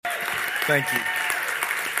Thank you.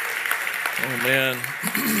 Oh, man.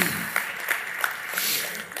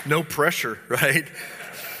 No pressure, right?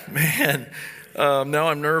 Man, now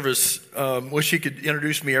I'm nervous. Wish he could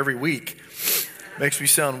introduce me every week. Makes me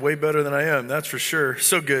sound way better than I am, that's for sure.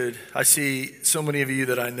 So good. I see so many of you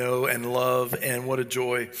that I know and love, and what a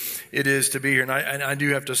joy it is to be here. And I do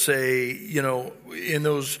have to say, you know, in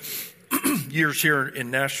those years here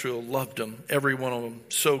in Nashville, loved them, every one of them.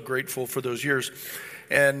 So grateful for those years.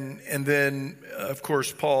 And then, of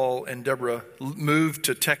course, Paul and Deborah moved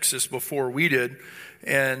to Texas before we did,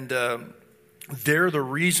 and they're the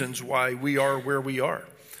reasons why we are where we are.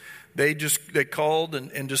 They called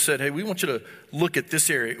and just said, hey, we want you to look at this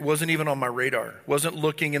area. It wasn't even on my radar. Wasn't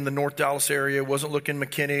looking in the North Dallas area. Wasn't looking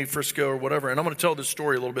McKinney, Frisco, or whatever. And I'm going to tell this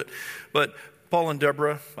story a little bit. But Paul and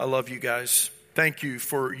Deborah, I love you guys. Thank you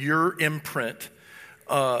for your imprint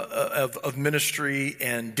of ministry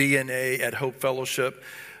and DNA at Hope Fellowship.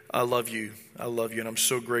 I love you. I love you, and I'm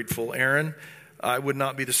so grateful. Aaron, I would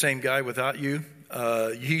not be the same guy without you.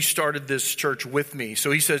 He started this church with me.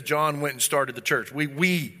 So he says John went and started the church.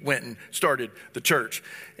 We went and started the church.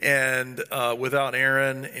 And without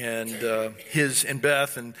Aaron and his and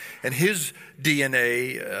Beth and his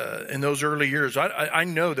DNA in those early years, I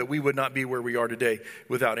know that we would not be where we are today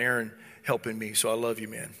without Aaron helping me. So I love you,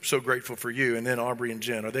 man. So grateful for you. And then Aubrey and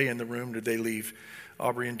Jen, are they in the room? Did they leave?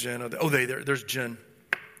 Aubrey and Jen, there's Jen.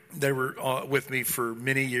 They were with me for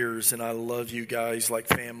many years, and I love you guys like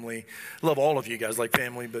family. Love all of you guys like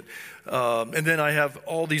family, but and then I have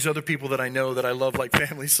all these other people that I know that I love like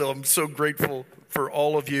family, so I'm so grateful for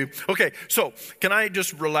all of you. Okay, so can I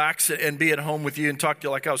just relax and be at home with you and talk to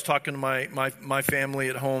you like I was talking to my family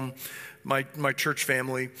at home, my church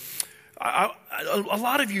family? A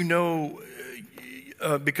lot of you know,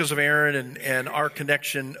 because of Aaron and our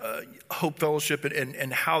connection, Hope Fellowship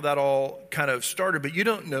and how that all kind of started, but you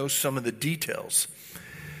don't know some of the details.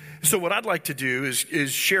 So what I'd like to do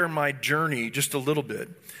is share my journey just a little bit.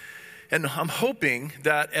 And I'm hoping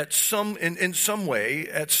that in some way,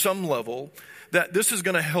 at some level, that this is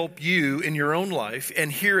going to help you in your own life.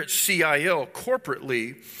 And here at CIL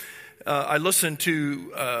corporately, I listened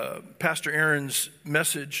to Pastor Aaron's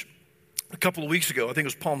message a couple of weeks ago. I think it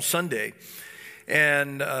was Palm Sunday.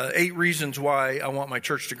 And 8 reasons why I want my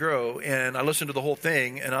church to grow. And I listened to the whole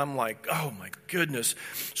thing, and I'm like, oh my goodness.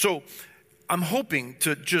 So I'm hoping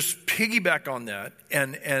to just piggyback on that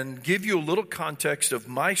and give you a little context of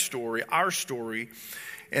my story, our story.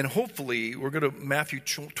 And hopefully, we're going to Matthew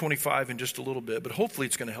 25 in just a little bit, but hopefully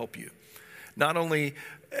it's going to help you. Not only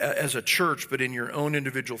as a church, but in your own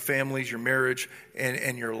individual families, your marriage,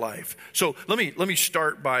 and your life. So let me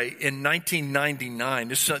start by in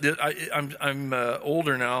 1999. I'm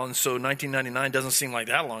older now, and so 1999 doesn't seem like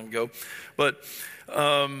that long ago. But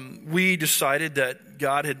we decided that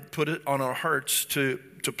God had put it on our hearts to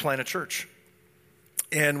plant a church,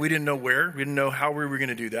 and we didn't know where, we didn't know how we were going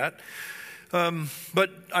to do that. But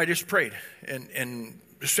I just prayed and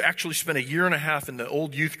just actually spent a year and a half in the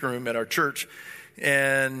old youth room at our church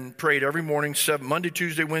and prayed every morning, Monday,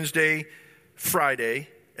 Tuesday, Wednesday, Friday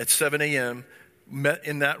at 7 a.m., met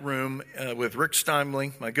in that room with Rick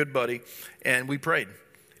Steimling, my good buddy, and we prayed.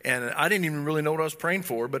 And I didn't even really know what I was praying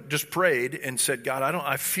for, but just prayed and said, God,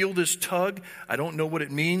 I feel this tug. I don't know what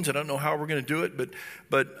it means. I don't know how we're going to do it,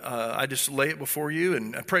 but I just lay it before you.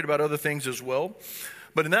 And I prayed about other things as well.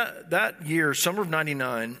 But in that year, summer of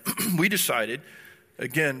 99, we decided,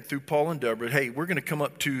 again, through Paul and Deborah, hey, we're going to come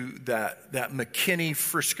up to that McKinney,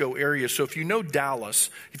 Frisco area. So if you know Dallas,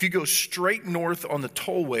 if you go straight north on the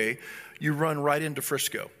tollway, you run right into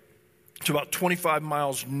Frisco. It's about 25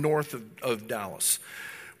 miles north of Dallas.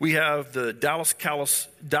 We have the Dallas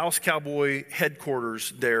Cowboy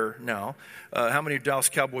headquarters there now. How many are Dallas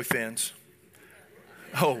Cowboy fans?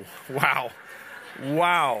 Oh, wow.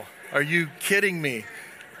 Wow. Are you kidding me?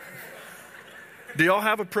 Do y'all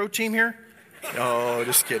have a pro team here? Oh,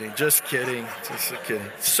 just kidding.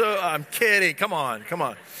 So I'm kidding. Come on.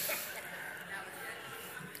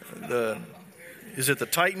 Is it the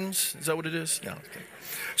Titans? Is that what it is? No. Okay.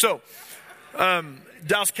 So,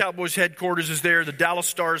 Dallas Cowboys headquarters is there. The Dallas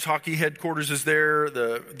Stars hockey headquarters is there.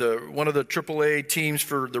 The one of the AAA teams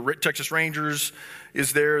for the Texas Rangers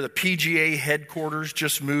is there. The PGA headquarters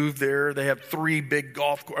just moved there. They have 3 big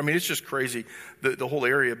golf courses. I mean, it's just crazy, the whole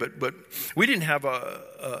area. But we didn't have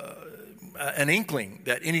an inkling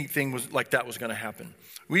that anything was like that was going to happen.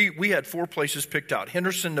 We had 4 places picked out: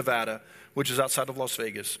 Henderson, Nevada, which is outside of Las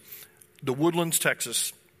Vegas; the Woodlands,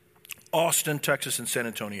 Texas; Austin, Texas; and San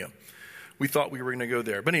Antonio. We thought we were going to go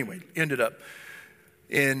there. But anyway, ended up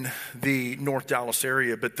in the North Dallas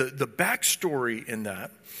area. But the backstory in that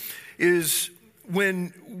is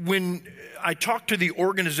when I talked to the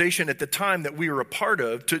organization at the time that we were a part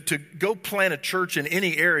of, to go plant a church in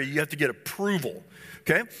any area, you have to get approval,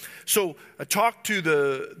 okay? So I talked to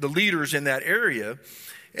the leaders in that area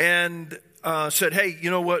and said, hey, you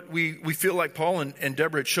know what? We feel like Paul and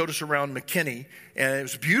Deborah had showed us around McKinney, and it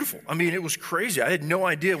was beautiful. I mean, it was crazy. I had no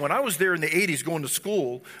idea. When I was there in the 80s going to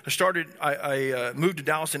school, I moved to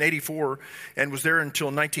Dallas in 84 and was there until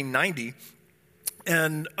 1990.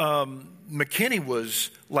 And McKinney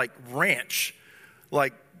was like ranch,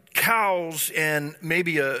 like cows and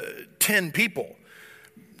maybe 10 people.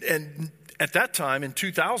 And at that time in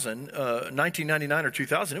 2000, 1999 or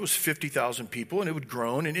 2000, it was 50,000 people, and it had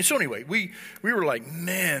grown. And so anyway, we were like,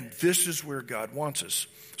 man, this is where God wants us.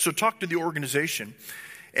 So talked to the organization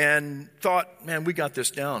and thought, man, we got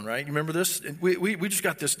this down, right? You remember this? We just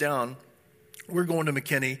got this down. We're going to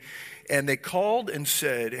McKinney. And they called and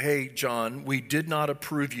said, hey, John, we did not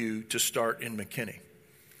approve you to start in McKinney.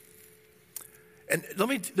 And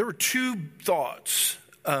there were two thoughts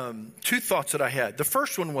that I had. The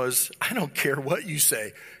first one was, I don't care what you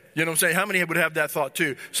say. You know what I'm saying? How many would have that thought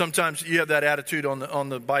too? Sometimes you have that attitude on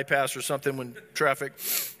the bypass or something when traffic.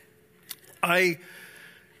 That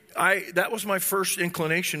was my first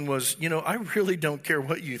inclination was, I really don't care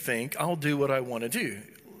what you think. I'll do what I want to do.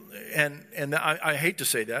 And I hate to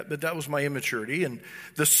say that, but that was my immaturity. And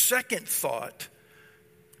the second thought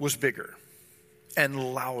was bigger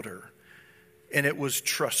and louder. And it was,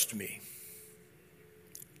 trust me.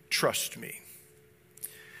 Trust me.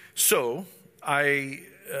 So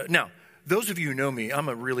now, those of you who know me, I'm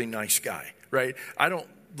a really nice guy, right? I don't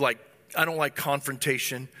like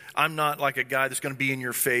confrontation. I'm not like a guy that's going to be in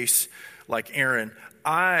your face like Aaron.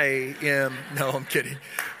 No, I'm kidding.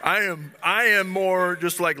 I am more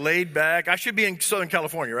just like laid back. I should be in Southern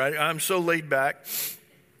California, right? I'm so laid back.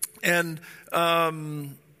 And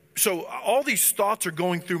so all these thoughts are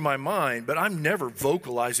going through my mind, but I'm never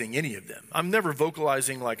vocalizing any of them. I'm never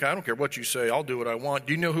vocalizing like, I don't care what you say. I'll do what I want.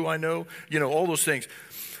 Do you know who I know? All those things.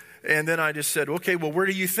 And then I just said, okay, well, where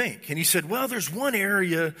do you think? And he said, well, there's one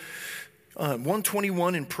area,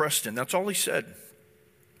 121 in Preston. That's all he said.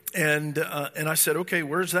 And I said, okay,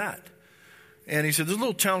 where's that? And he said, there's a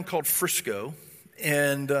little town called Frisco.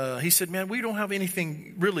 And he said, man, we don't have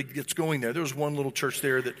anything really that's going there. There was one little church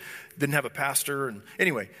there that didn't have a pastor. And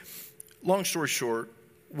anyway, long story short,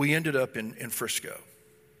 we ended up in Frisco.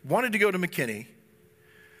 Wanted to go to McKinney.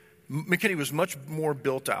 McKinney was much more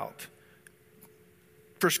built out.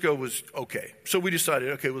 Frisco was okay. So we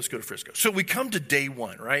decided, okay, let's go to Frisco. So we come to day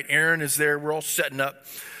one, right? Aaron is there. We're all setting up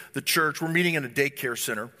the church. We're meeting in a daycare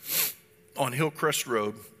center on Hillcrest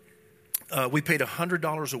Road. We paid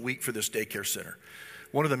 $100 a week for this daycare center.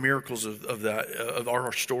 One of the miracles of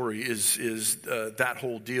our story is that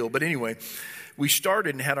whole deal. But anyway, we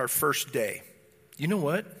started and had our first day. You know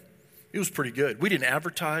what? It was pretty good. We didn't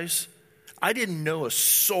advertise. I didn't know a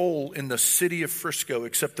soul in the city of Frisco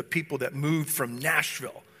except the people that moved from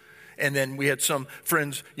Nashville. And then we had some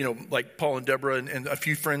friends, like Paul and Deborah and a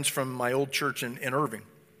few friends from my old church in Irving.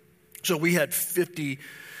 So we had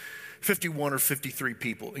 51 or 53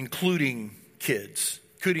 people, including kids,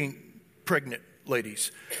 including pregnant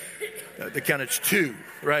ladies. They counted as 2,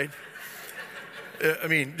 right?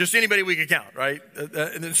 Just anybody we could count, right?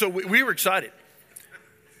 And so we were excited.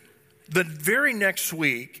 The very next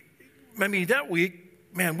week, that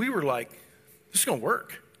week, man, we were like, this is going to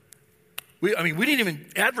work. We didn't even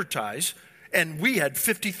advertise, and we had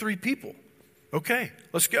 53 people. Okay,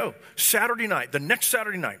 let's go. Saturday night, the next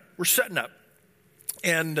Saturday night, we're setting up.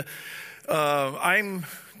 And I'm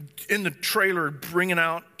in the trailer bringing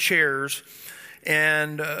out chairs,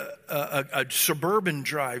 and a Suburban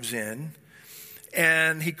drives in,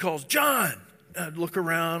 and he calls, John. I look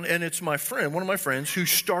around, and it's my friend, one of my friends, who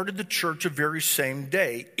started the church the very same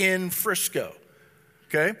day in Frisco.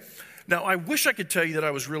 Okay? Now, I wish I could tell you that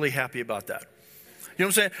I was really happy about that. You know what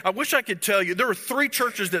I'm saying? I wish I could tell you. There were 3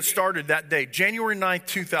 churches that started that day, January 9th,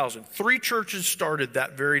 2000. 3 churches started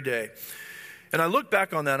that very day. And I look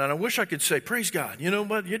back on that, and I wish I could say, praise God. You know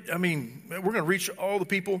what? We're going to reach all the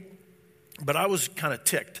people. But I was kind of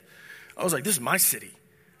ticked. I was like, this is my city.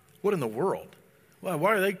 What in the world? Why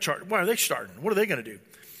are they starting? What are they going to do?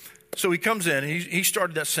 So he comes in, and he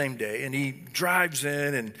started that same day, and he drives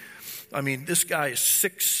in, and this guy is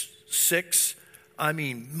 6'6",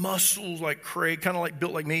 muscles like Craig, kind of like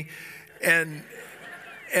built like me. And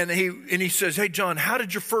he says, hey, John, how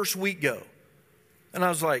did your first week go? And I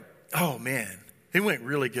was like, oh, man, it went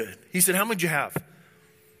really good. He said, how many did you have?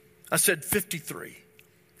 I said, 53.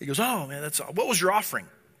 He goes, oh, man, that's all. What was your offering?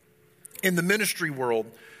 In the ministry world,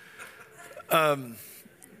 2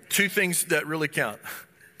 things that really count.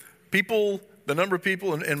 People The number of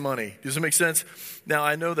people and money. Does it make sense? Now,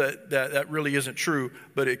 I know that really isn't true,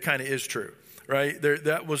 but it kind of is true, right?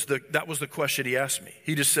 That was the question he asked me.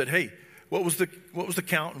 He just said, hey, what was the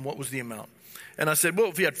count and what was the amount? And I said, well,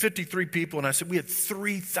 if you had 53 people, and I said, we had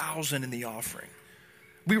 3,000 in the offering.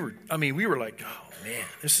 We were like, oh man,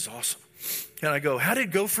 this is awesome. And I go, how did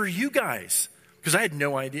it go for you guys? Because I had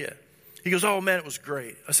no idea. He goes, oh man, it was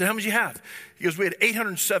great. I said, how much you have? He goes, we had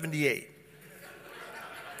 878.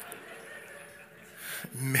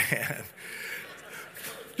 Man,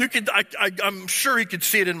 I'm sure he could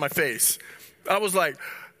see it in my face. I was like,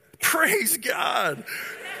 praise God.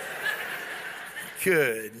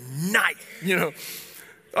 Good night.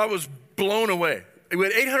 I was blown away. We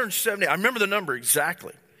had 870. I remember the number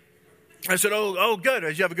exactly. I said, oh, good.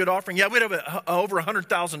 Did you have a good offering? Yeah, we'd have over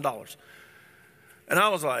 $100,000. And I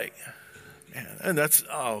was like, man,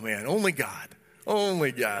 and only God.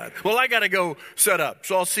 Only God. Well, I got to go set up,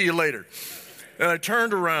 so I'll see you later. And I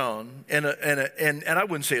turned around, and I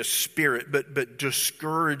wouldn't say a spirit, but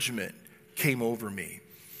discouragement came over me.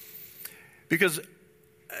 Because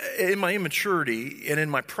in my immaturity and in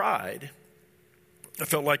my pride, I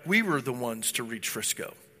felt like we were the ones to reach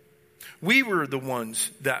Frisco. We were the ones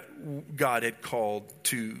that God had called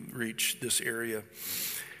to reach this area.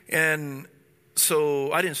 And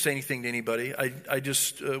so I didn't say anything to anybody. I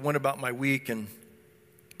just went about my week, and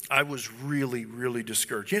I was really, really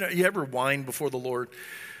discouraged. You ever whine before the Lord?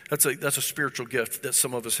 That's a spiritual gift that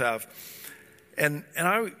some of us have. And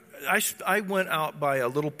I went out by a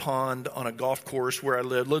little pond on a golf course where I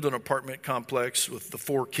lived in an apartment complex with the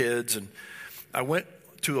 4 kids. And I went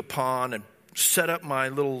to a pond and set up my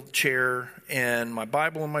little chair and my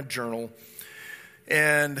Bible and my journal.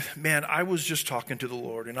 And man, I was just talking to the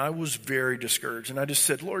Lord, and I was very discouraged. And I just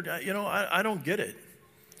said, Lord, I don't get it.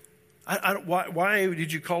 Why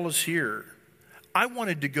did you call us here? I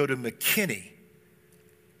wanted to go to McKinney,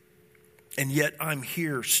 and yet I'm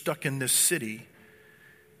here stuck in this city,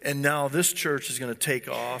 and now this church is going to take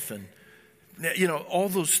off, and all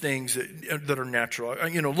those things that are natural.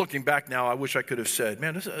 Looking back now, I wish I could have said,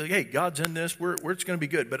 man, hey, God's in this, it's going to be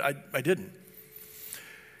good, but I didn't.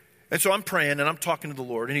 And so I'm praying, and I'm talking to the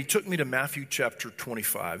Lord, and he took me to Matthew chapter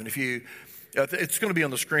 25. And it's going to be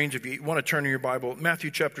on the screens if you want to turn in your Bible. Matthew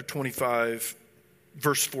chapter 25,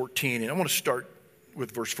 verse 14. And I want to start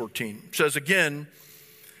with verse 14. It says again,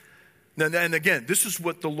 and again, this is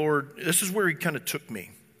where he kind of took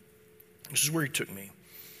me. This is where he took me.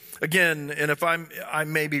 Again, and if I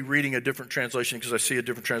may be reading a different translation because I see a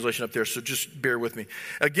different translation up there, so just bear with me.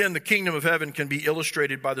 Again, the kingdom of heaven can be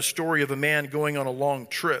illustrated by the story of a man going on a long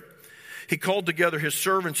trip. He called together his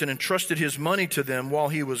servants and entrusted his money to them while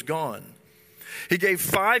he was gone. He gave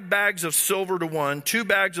 5 bags of silver to one, 2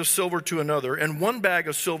 bags of silver to another, and 1 bag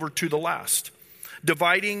of silver to the last,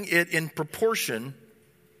 dividing it in proportion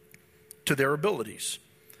to their abilities.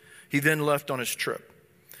 He then left on his trip.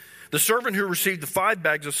 The servant who received the 5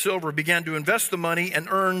 bags of silver began to invest the money and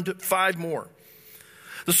earned 5 more.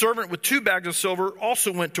 The servant with 2 bags of silver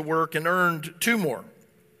also went to work and earned 2 more.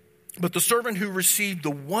 But the servant who received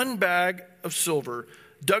the 1 bag of silver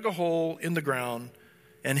dug a hole in the ground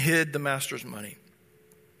and hid the master's money.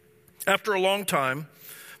 After a long time,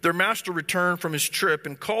 their master returned from his trip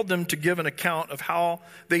and called them to give an account of how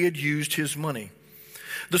they had used his money.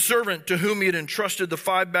 The servant to whom he had entrusted the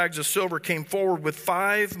 5 bags of silver came forward with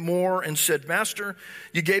 5 more and said, Master,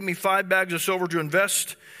 you gave me 5 bags of silver to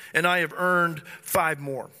invest, and I have earned 5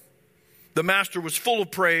 more. The master was full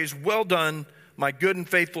of praise. Well done, my good and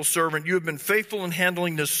faithful servant. You have been faithful in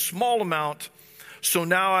handling this small amount, so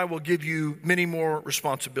now I will give you many more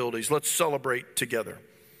responsibilities. Let's celebrate together.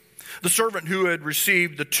 The servant who had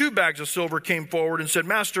received the 2 bags of silver came forward and said,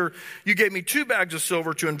 Master, you gave me 2 bags of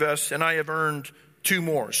silver to invest, and I have earned 2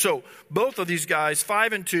 more. So both of these guys,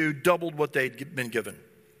 5 and 2, doubled what they'd been given.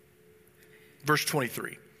 Verse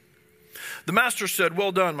 23. The master said,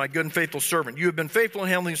 well done, my good and faithful servant. You have been faithful in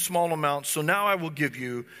handling small amounts, so now I will give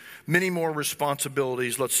you many more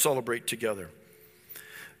responsibilities. Let's celebrate together.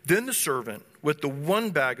 Then the servant with the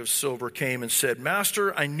 1 bag of silver came and said,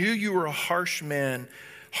 Master, I knew you were a harsh man,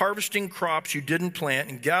 harvesting crops you didn't plant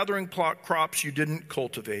and gathering crops you didn't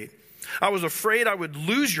cultivate. I was afraid I would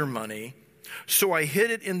lose your money, so I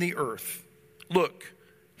hid it in the earth. Look,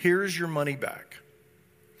 here is your money back.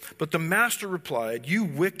 But the master replied, you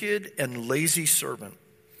wicked and lazy servant.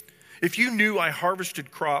 If you knew I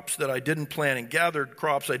harvested crops that I didn't plant and gathered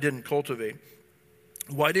crops I didn't cultivate,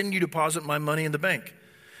 why didn't you deposit my money in the bank?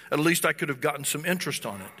 At least I could have gotten some interest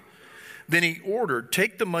on it. Then he ordered,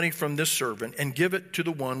 take the money from this servant and give it to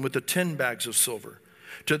the one with the 10 bags of silver.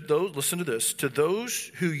 To those, listen to this, to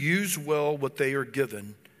those who use well what they are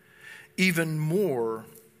given, even more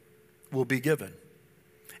will be given,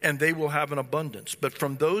 and they will have an abundance. But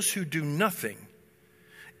from those who do nothing,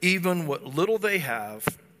 even what little they have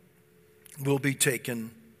will be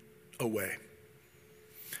taken away.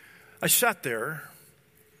 I sat there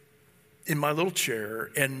in my little chair,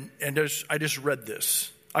 and I just read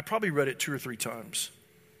this. I probably read it 2 or 3 times.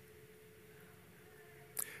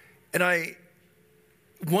 And I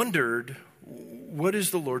wondered, what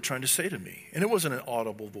is the Lord trying to say to me? And it wasn't an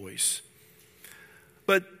audible voice.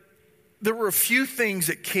 But there were a few things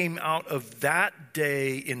that came out of that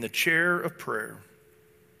day in the chair of prayer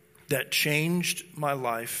that changed my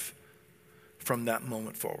life from that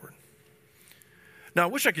moment forward. Now, I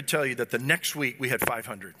wish I could tell you that the next week we had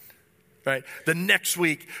 500, right? The next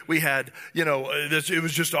week we had, it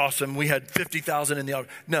was just awesome. We had 50,000 in the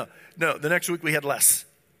offering. No, the next week we had less.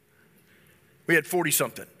 We had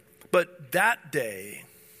 40-something. But that day,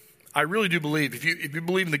 I really do believe, if you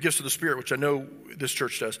believe in the gifts of the Spirit, which I know this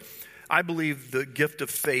church does, I believe the gift of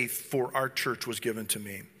faith for our church was given to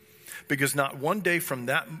me. Because not one day from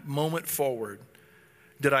that moment forward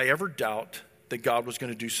did I ever doubt that God was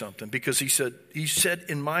going to do something. Because he said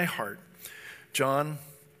in my heart, John,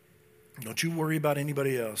 don't you worry about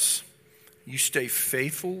anybody else. You stay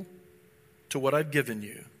faithful to what I've given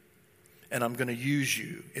you. And I'm going to use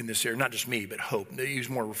you in this area. Not just me, but Hope. He's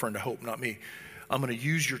more referring to Hope, not me. I'm going to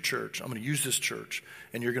use your church. I'm going to use this church.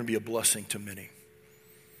 And you're going to be a blessing to many.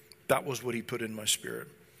 That was what he put in my spirit.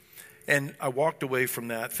 And I walked away from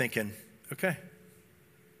that thinking, okay,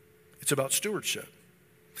 it's about stewardship.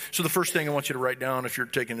 So the first thing I want you to write down if you're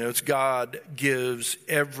taking notes, God gives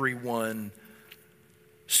everyone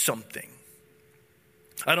something.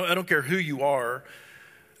 I don't care who you are.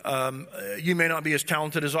 You may not be as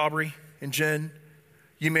talented as Aubrey and Jen.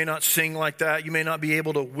 You may not sing like that. You may not be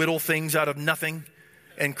able to whittle things out of nothing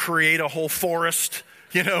and create a whole forest,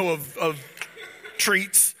 of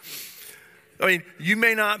treats. I mean, you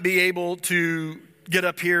may not be able to get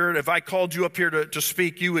up here. If I called you up here to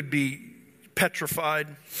speak, you would be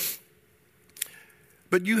petrified.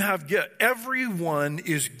 But everyone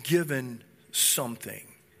is given something.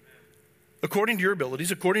 According to your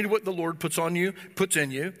abilities, according to what the Lord puts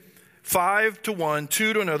in you, 5 to one,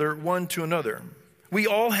 2 to another, 1 to another. We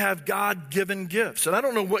all have God-given gifts. And I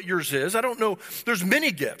don't know what yours is. I don't know. There's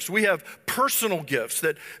many gifts. We have personal gifts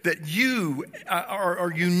that you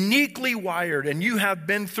are uniquely wired, and you have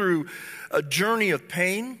been through a journey of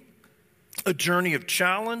pain, a journey of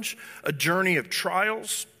challenge, a journey of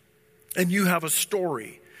trials, and you have a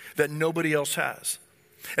story that nobody else has.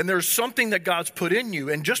 And there's something that God's put in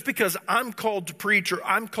you. And just because I'm called to preach or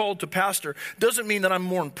I'm called to pastor doesn't mean that I'm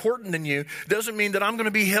more important than you. Doesn't mean that I'm going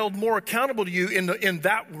to be held more accountable to you in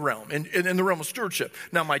that realm, in the realm of stewardship.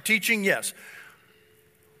 Now, my teaching, yes.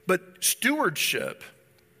 But stewardship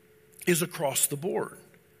is across the board.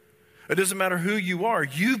 It doesn't matter who you are.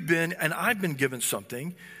 You've been, and I've been given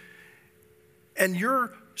something. And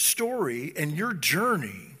your story and your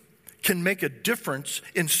journey can make a difference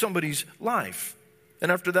in somebody's life.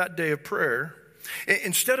 And after that day of prayer,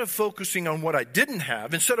 instead of focusing on what I didn't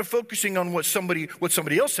have, instead of focusing on what somebody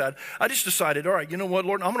else had, I just decided, all right, you know what,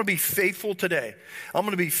 Lord, I'm going to be faithful today. I'm going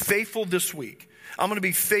to be faithful this week. I'm going to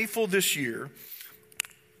be faithful this year.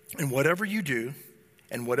 And whatever you do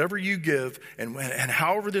and whatever you give and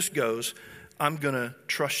however this goes, I'm going to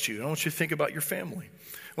trust you. And I want you to think about your family.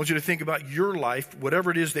 I want you to think about your life, whatever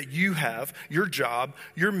it is that you have, your job,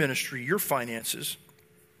 your ministry, your finances.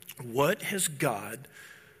 What has God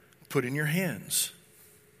put in your hands?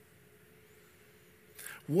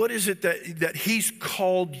 What is it that he's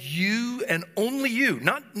called you and only you,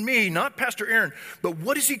 not me, not Pastor Aaron, but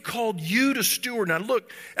what has he called you to steward? Now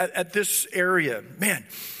look at this area. Man,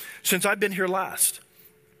 since I've been here last,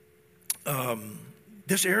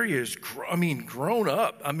 this area is, grown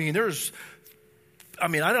up. I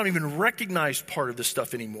don't even recognize part of this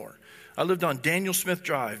stuff anymore. I lived on Daniel Smith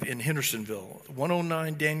Drive in Hendersonville,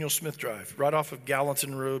 109 Daniel Smith Drive, right off of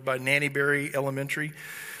Gallatin Road by Nannyberry Elementary.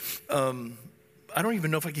 I don't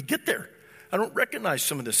even know if I could get there. I don't recognize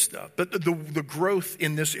some of this stuff. But the growth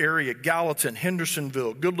in this area, Gallatin,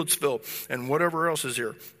 Hendersonville, Goodlettsville, and whatever else is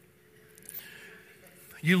here.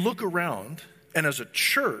 You look around, and as a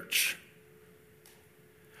church,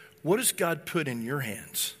 what has God put in your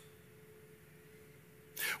hands?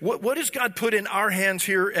 What has God put in our hands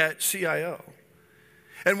here at CIO?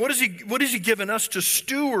 And what has he given us to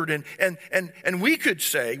steward? And we could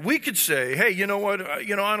say, hey, you know what? I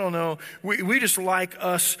don't know. We just like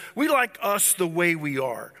us. We like us the way we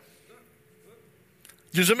are.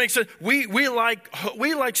 Does that make sense? We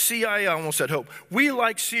like CIO. I almost said Hope. We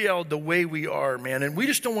like CIO the way we are, man. And we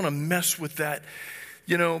just don't want to mess with that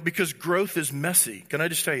because growth is messy. Can I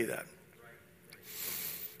just tell you that?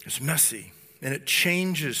 It's messy, and it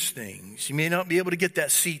changes things. You may not be able to get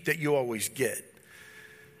that seat that you always get.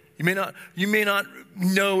 You may not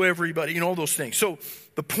know everybody, all those things. So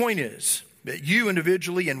the point is that you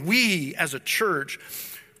individually and we as a church,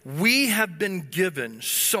 we have been given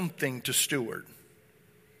something to steward.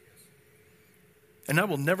 And I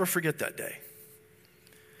will never forget that day.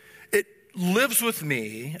 It lives with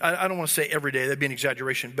me. I don't want to say every day, that'd be an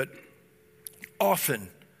exaggeration, but often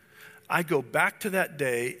I go back to that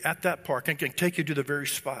day at that park and can take you to the very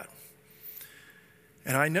spot.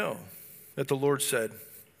 And I know that the Lord said,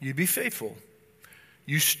 you be faithful.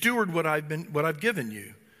 You steward what I've given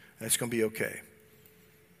you, and it's going to be okay.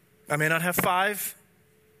 I may not have 5.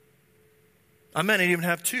 I may not even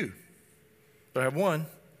have 2. But I have 1.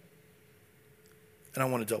 And I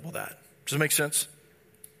want to double that. Does it make sense?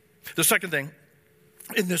 The second thing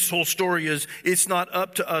in this whole story is it's not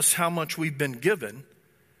up to us how much we've been given.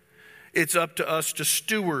 It's up to us to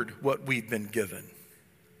steward what we've been given.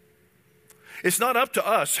 It's not up to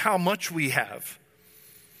us how much we have.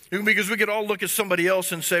 Because we could all look at somebody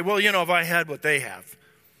else and say, well, if I had what they have.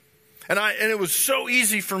 And it was so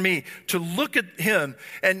easy for me to look at him.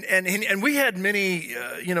 And we had many,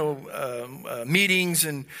 meetings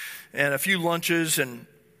and a few lunches. And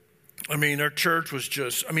our church was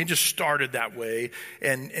just started that way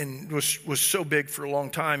and was so big for a long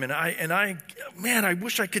time. And I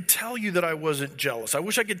wish I could tell you that I wasn't jealous. I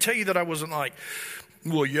wish I could tell you that I wasn't like,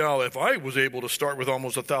 well, yeah, if I was able to start with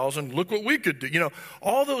almost 1,000, look what we could do.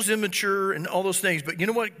 All those immature and all those things. But you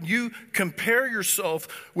know what? You compare yourself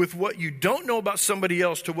with what you don't know about somebody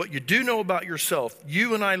else to what you do know about yourself.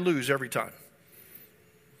 You and I lose every time.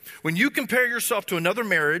 When you compare yourself to another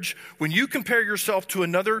marriage, when you compare yourself to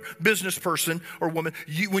another business person or woman,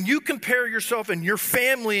 when you compare yourself and your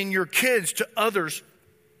family and your kids to others,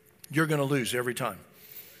 you're going to lose every time.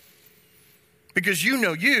 Because you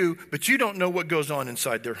know you, but you don't know what goes on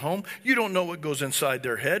inside their home. You don't know what goes inside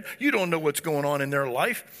their head. You don't know what's going on in their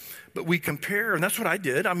life. But we compare, and that's what I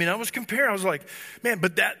did. I was comparing. I was like, man,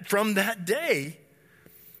 but from that day,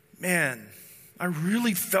 man, I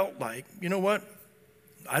really felt like, you know what?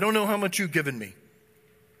 I don't know how much you've given me,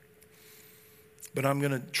 but I'm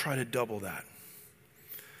going to try to double that.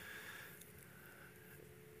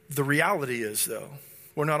 The reality is, though,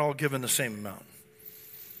 we're not all given the same amount.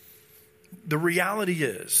 The reality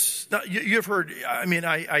is, now you've heard,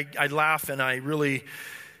 I laugh and I really,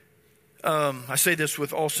 I say this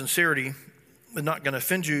with all sincerity, I'm not going to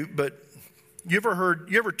offend you, but you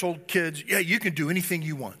ever told kids, yeah, you can do anything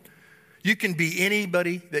you want. You can be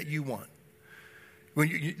anybody that you want.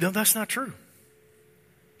 No, that's not true.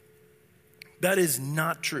 That is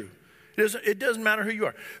not true. It doesn't matter who you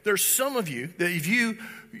are. There's some of you that if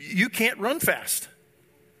you can't run fast.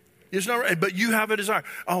 It's not right, but you have a desire.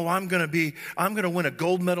 Oh, I'm going to win a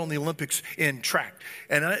gold medal in the Olympics in track.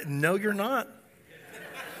 And no, you're not.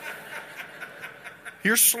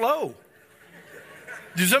 You're slow.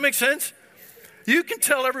 Does that make sense? You can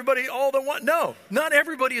tell everybody all they want. No, not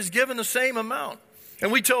everybody is given the same amount. And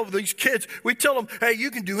we tell these kids, them, hey, you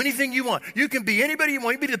can do anything you want. You can be anybody you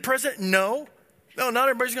want. You can be the president. No, not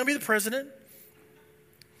everybody's going to be the president.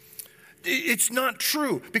 It's not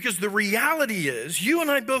true, because the reality is, you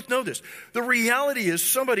and I both know this. The reality is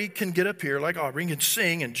somebody can get up here like Aubrey and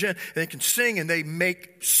sing, and Jen, they can sing and they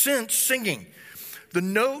make sense singing. The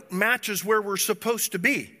note matches where we're supposed to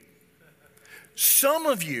be. Some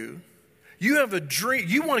of you have a dream.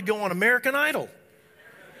 You want to go on American Idol,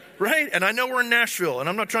 right? And I know we're in Nashville, and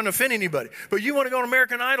I'm not trying to offend anybody, but you want to go on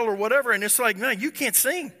American Idol or whatever, and it's like, no, you can't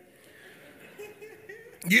sing.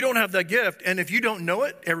 You don't have that gift, and if you don't know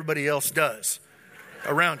it, everybody else does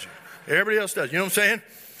around you. Everybody else does. You know what I'm saying?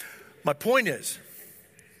 My point is,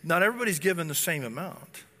 not everybody's given the same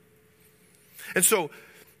amount. And so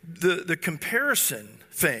the comparison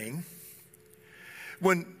thing,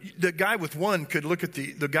 when the guy with 1 could look at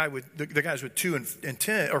the guys with 2 and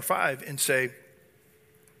 10 or 5 and say,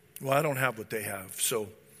 well, I don't have what they have. So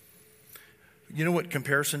you know what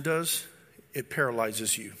comparison does? It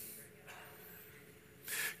paralyzes you.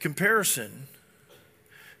 Comparison,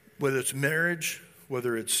 whether it's marriage,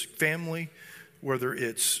 whether it's family, whether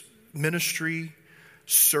it's ministry,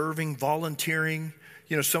 serving, volunteering,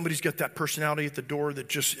 somebody's got that personality at the door that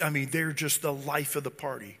they're just the life of the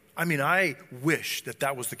party. I wish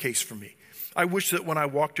that was the case for me. I wish that when I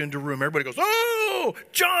walked into a room, everybody goes, oh,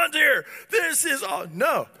 John's here. This is all.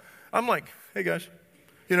 No, I'm like, hey guys,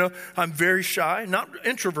 I'm very shy, not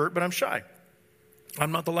introvert, but I'm shy.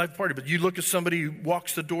 I'm not the life party, but you look at somebody who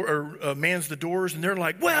walks the door or mans the doors and they're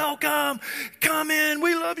like, welcome, come in,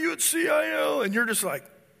 we love you at CIL. And you're just like,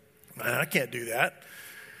 man, I can't do that.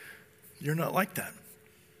 You're not like that.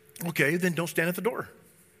 Okay, then don't stand at the door.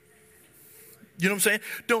 You know what I'm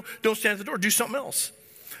saying? Don't stand at the door. Do something else.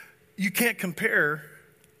 You can't compare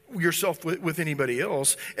yourself with anybody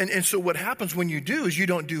else. And so what happens when you do is you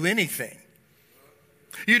don't do anything.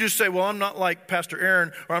 You just say, well, I'm not like Pastor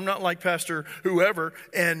Aaron, or I'm not like Pastor whoever,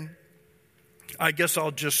 and I guess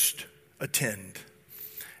I'll just attend.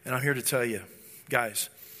 And I'm here to tell you, guys,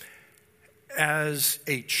 as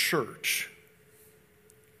a church,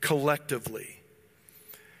 collectively,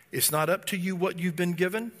 it's not up to you what you've been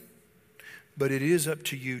given, but it is up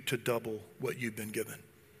to you to double what you've been given.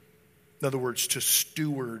 In other words, to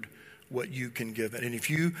steward what you can give. And if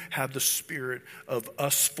you have the spirit of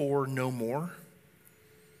us for no more,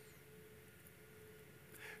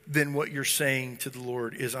 then what you're saying to the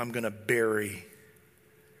Lord is, I'm going to bury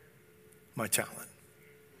my talent.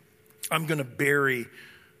 I'm going to bury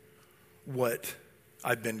what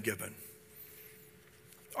I've been given.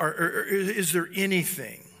 Or is there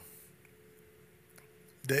anything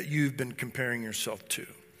that you've been comparing yourself to?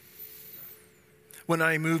 When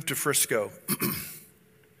I moved to Frisco,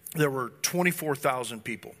 there were 24,000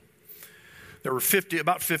 people. There were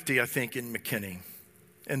about 50, I think, in McKinney.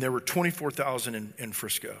 And there were 24,000 in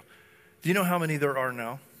Frisco. Do you know how many there are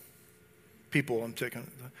now? People, I'm taking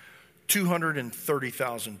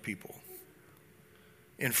 230,000 people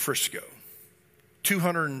in Frisco.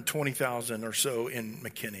 220,000 or so in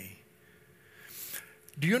McKinney.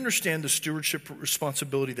 Do you understand the stewardship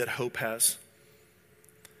responsibility that Hope has?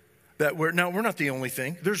 That we're not the only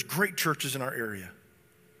thing. There's great churches in our area.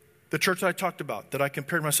 The church that I talked about, that I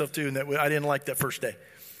compared myself to, and that I didn't like that first day.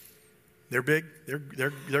 They're big.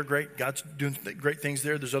 They're great. God's doing great things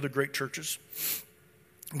there. There's other great churches.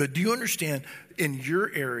 But do you understand, in your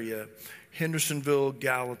area, Hendersonville,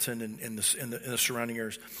 Gallatin, and in the surrounding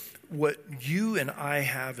areas, what you and I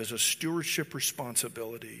have as a stewardship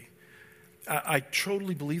responsibility? I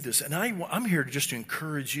totally believe this. And I'm here just to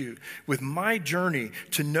encourage you with my journey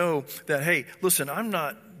to know that, hey, listen, I'm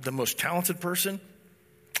not the most talented person.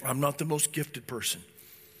 I'm not the most gifted person.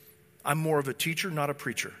 I'm more of a teacher, not a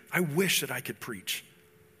preacher. I wish that I could preach.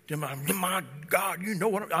 My God, you know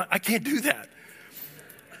what? I can't do that.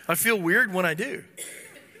 I feel weird when I do.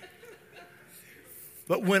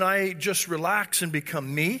 But when I just relax and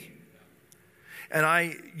become me, and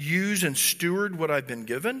I use and steward what I've been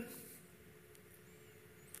given,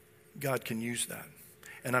 God can use that.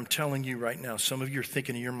 And I'm telling you right now, some of you are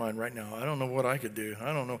thinking in your mind right now, I don't know what I could do.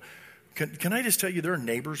 I don't know. Can I just tell you, there are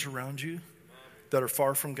neighbors around you that are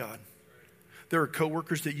far from God. There are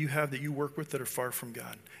coworkers that you have that you work with that are far from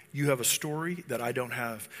God. You have a story that I don't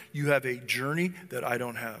have. You have a journey that I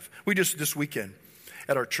don't have. We just, this weekend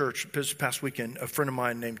at our church, this past weekend, a friend of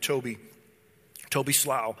mine named Toby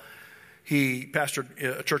Slough, he pastored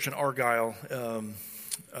a church in Argyle,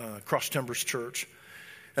 Cross Timbers Church.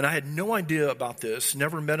 And I had no idea about this,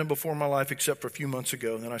 never met him before in my life except for a few months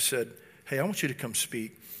ago. And then I said, hey, I want you to come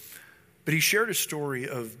speak. But he shared a story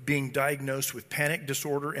of being diagnosed with panic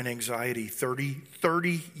disorder and anxiety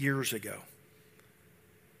 30 years ago.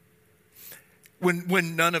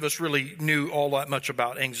 When none of us really knew all that much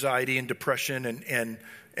about anxiety and depression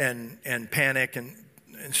and panic and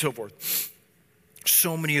so forth.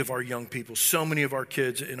 So many of our young people, so many of our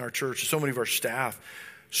kids in our church, so many of our staff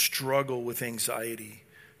struggle with anxiety,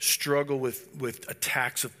 struggle with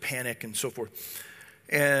attacks of panic and so forth.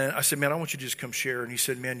 And I said, man, I want you to just come share. And he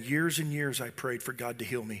said, man, years and years I prayed for God to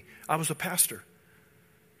heal me. I was a pastor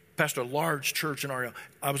a large church in Ariel.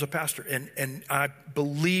 I was a pastor, and I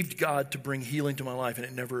believed God to bring healing to my life, and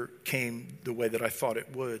it never came the way that I thought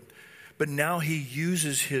it would. But now he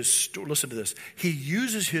uses his story. Listen to this. He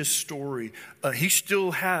uses his story. He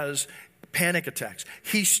still has panic attacks.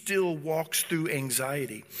 He still walks through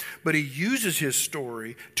anxiety. But he uses his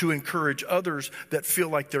story to encourage others that feel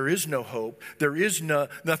like there is no hope. There is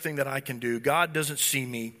nothing that I can do. God doesn't see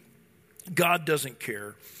me. God doesn't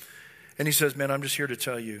care. And he says, man, I'm just here to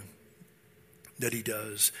tell you that he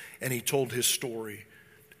does. And he told his story.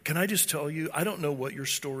 Can I just tell you, I don't know what your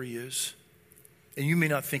story is. And you may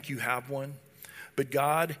not think you have one. But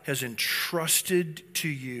God has entrusted to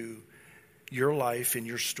you your life and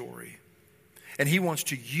your story. And he wants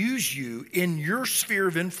to use you in your sphere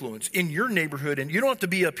of influence, in your neighborhood. And you don't have to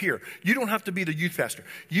be up here. You don't have to be the youth pastor.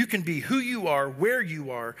 You can be who you are, where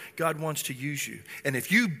you are. God wants to use you. And if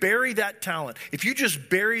you bury that talent, if you just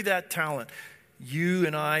bury that talent, you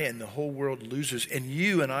and I and the whole world loses. And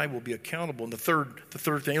you and I will be accountable. And the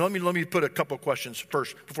third thing, let me put a couple of questions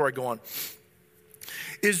first before I go on.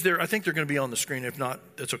 I think they're going to be on the screen. If not,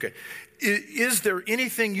 that's okay. Is there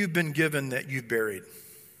anything you've been given that you've buried?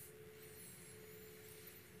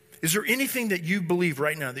 Is there anything that you believe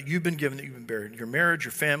right now that you've been given that you've been buried? Your marriage,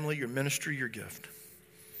 your family, your ministry, your gift.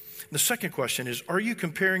 And the second question is, are you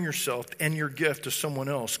comparing yourself and your gift to someone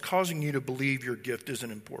else, causing you to believe your gift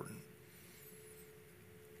isn't important?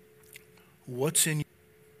 What's in you?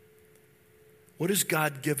 What is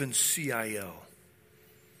God given CIL?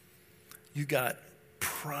 You got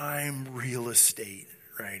prime real estate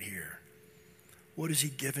right here. What has he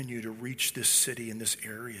given you to reach this city and this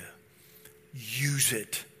area? Use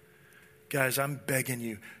it. Guys, I'm begging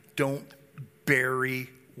you, don't bury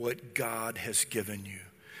what God has given you.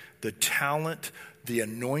 The talent, the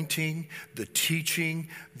anointing, the teaching,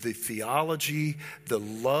 the theology, the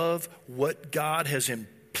love, what God has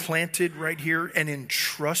implanted right here and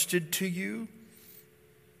entrusted to you.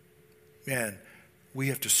 Man, we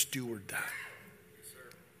have to steward that.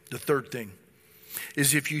 The third thing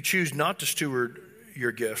is if you choose not to steward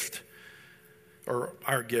your gift or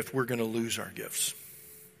our gift, we're going to lose our gifts.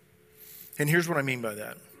 And here's what I mean by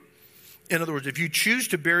that. In other words, if you choose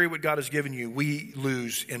to bury what God has given you, we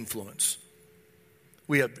lose influence.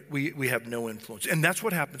 We have no influence. And that's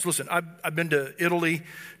what happens. Listen, I've been to Italy,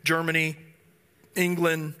 Germany,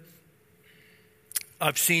 England.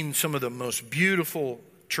 I've seen some of the most beautiful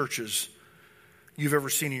churches you've ever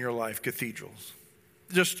seen in your life, cathedrals.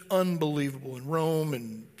 Just unbelievable in Rome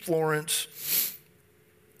and Florence,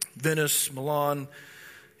 Venice, Milan,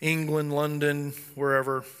 England, London,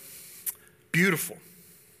 wherever. Beautiful.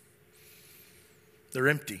 They're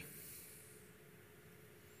empty.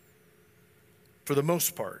 For the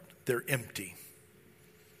most part, they're empty.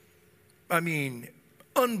 I mean,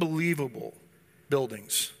 unbelievable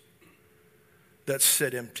buildings that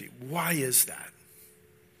sit empty. Why is that?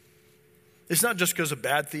 It's not just because of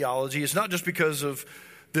bad theology. It's not just because of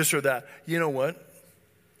this or that. You know what?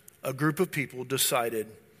 A group of people decided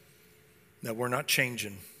that we're not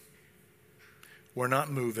changing. We're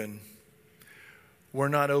not moving. We're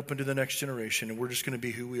not open to the next generation, and we're just going to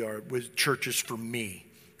be who we are with churches for me.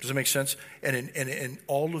 Does that make sense? And in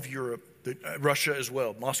all of Europe, Russia as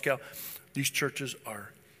well, Moscow, these churches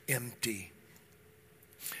are empty.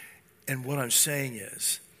 And what I'm saying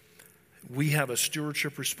is, we have a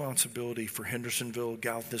stewardship responsibility for Hendersonville,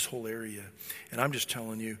 Gallatin, this whole area. And I'm just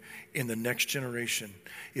telling you, in the next generation,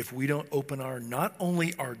 if we don't open not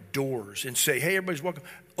only our doors and say, hey, everybody's welcome,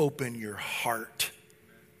 open your heart.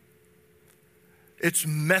 It's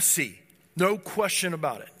messy. No question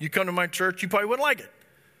about it. You come to my church, you probably wouldn't like it.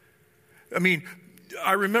 I mean,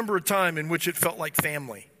 I remember a time in which it felt like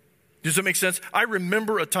family. Does that make sense? I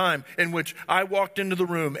remember a time in which I walked into the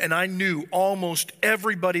room and I knew almost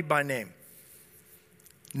everybody by name.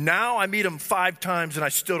 Now I meet them 5 times and I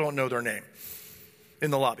still don't know their name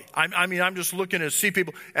in the lobby. I mean, I'm just looking to see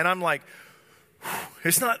people and I'm like,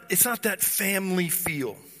 it's not that family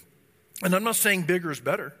feel. And I'm not saying bigger is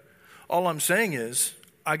better. All I'm saying is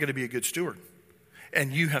I got to be a good steward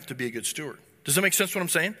and you have to be a good steward. Does that make sense what I'm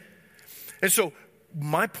saying? And so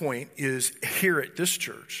my point is here at this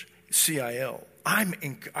church, CIL, I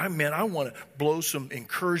want to blow some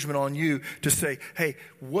encouragement on you to say, hey,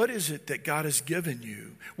 what is it that God has given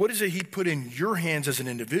you? What is it he put in your hands as an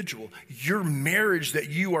individual? Your marriage that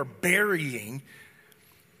you are burying,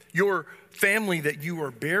 your family that you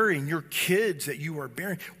are burying, your kids that you are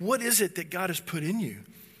burying. What is it that God has put in you?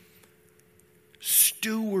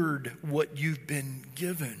 Steward what you've been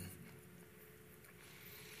given.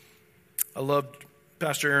 I loved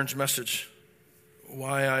Pastor Aaron's message,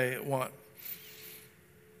 why I want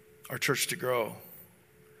our church to grow.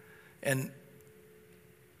 And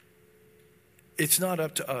it's not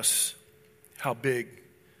up to us how big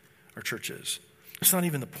our church is. It's not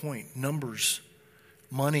even the point. Numbers,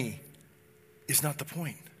 money is not the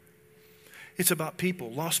point. It's about people.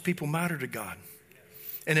 Lost people matter to God.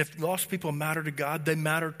 And if lost people matter to God, they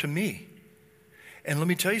matter to me. And let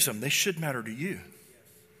me tell you something, they should matter to you.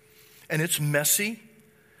 And it's messy,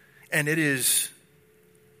 and it is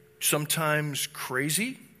sometimes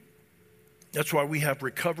crazy. That's why we have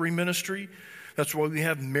recovery ministry. That's why we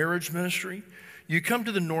have marriage ministry. You come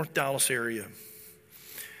to the North Dallas area,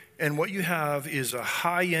 and what you have is a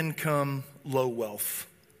high income, low wealth.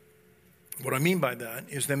 What I mean by that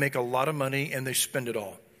is they make a lot of money and they spend it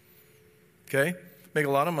all. Okay? Make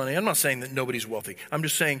a lot of money. I'm not saying that nobody's wealthy. I'm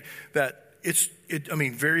just saying that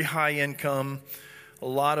very high income, a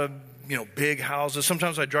lot of, big houses.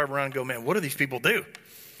 Sometimes I drive around and go, man, what do these people do?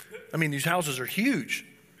 I mean, these houses are huge.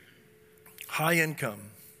 High income.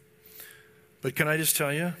 But can I just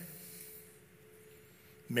tell you,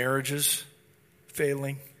 marriages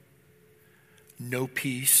failing, no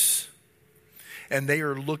peace, and they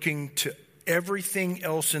are looking to everything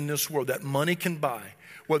else in this world that money can buy,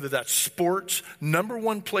 whether that's sports. Number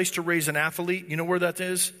one place to raise an athlete, you know where that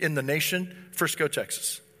is in the nation? Frisco,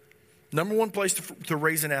 Texas. Number one place to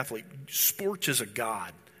raise an athlete. Sports is a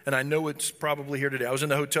god. And I know it's probably here today. I was in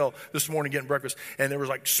the hotel this morning getting breakfast, and there was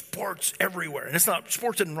like sports everywhere. And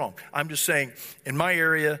sports isn't wrong. I'm just saying, in my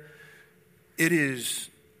area, it is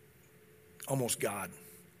almost God.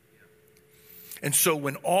 And so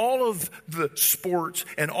when all of the sports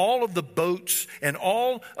and all of the boats and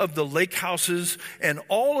all of the lake houses and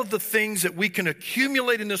all of the things that we can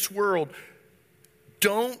accumulate in this world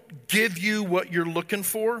don't give you what you're looking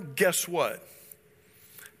for, guess what?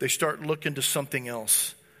 They start looking to something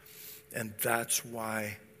else. And that's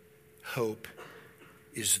why hope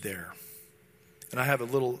is there. And I have a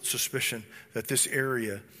little suspicion that this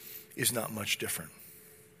area is not much different.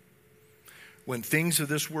 When things of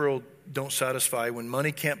this world don't satisfy, when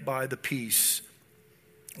money can't buy the peace,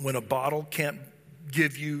 when a bottle can't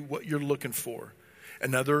give you what you're looking for,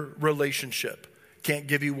 another relationship can't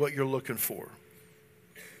give you what you're looking for,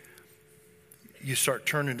 you start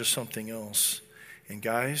turning to something else. And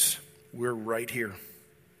guys, we're right here,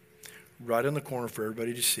 right in the corner for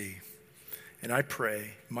everybody to see. And I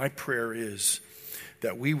pray, my prayer is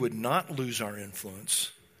that we would not lose our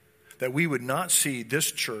influence, that we would not see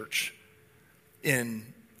this church in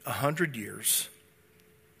 100 years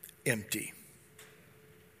empty,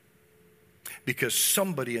 because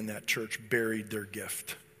somebody in that church buried their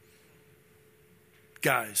gift.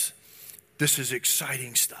 Guys, this is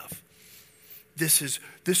exciting stuff. This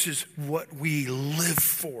is what we live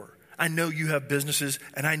for. I know you have businesses,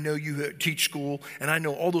 and I know you teach school, and I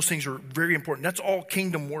know all those things are very important. That's all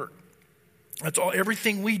kingdom work. That's all.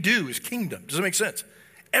 Everything we do is kingdom. Does that make sense?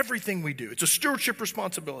 Everything we do. It's a stewardship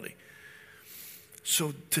responsibility.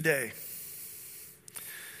 So today,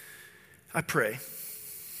 I pray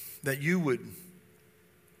that you would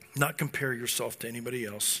not compare yourself to anybody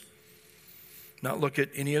else, not look at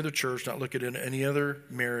any other church, not look at any other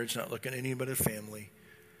marriage, not look at any other family,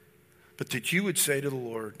 but that you would say to the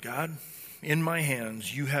Lord, God, in my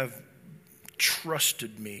hands, you have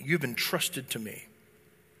trusted me. You've entrusted to me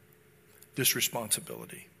this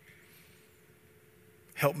responsibility.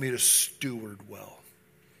 Help me to steward well.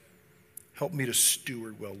 Help me to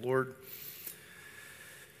steward well. Lord,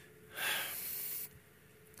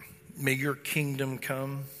 may your kingdom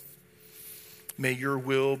come. May your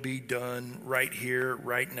will be done right here,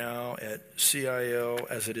 right now at CIL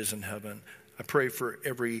as it is in heaven. I pray for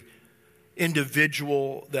every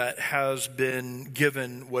individual that has been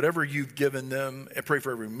given whatever you've given them. I pray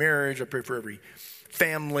for every marriage. I pray for every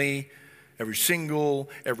family, every single,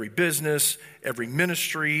 every business, every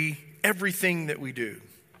ministry, everything that we do.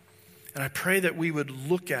 And I pray that we would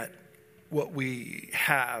look at what we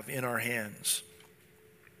have in our hands,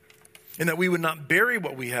 and that we would not bury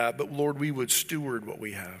what we have, but Lord, we would steward what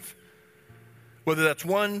we have. Whether that's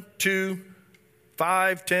 1, 2,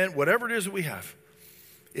 5, 10, whatever it is that we have,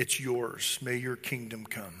 it's yours. May your kingdom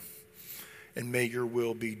come, and may your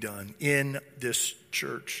will be done in this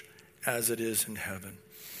church as it is in heaven.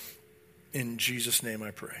 In Jesus' name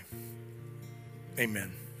I pray.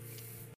 Amen.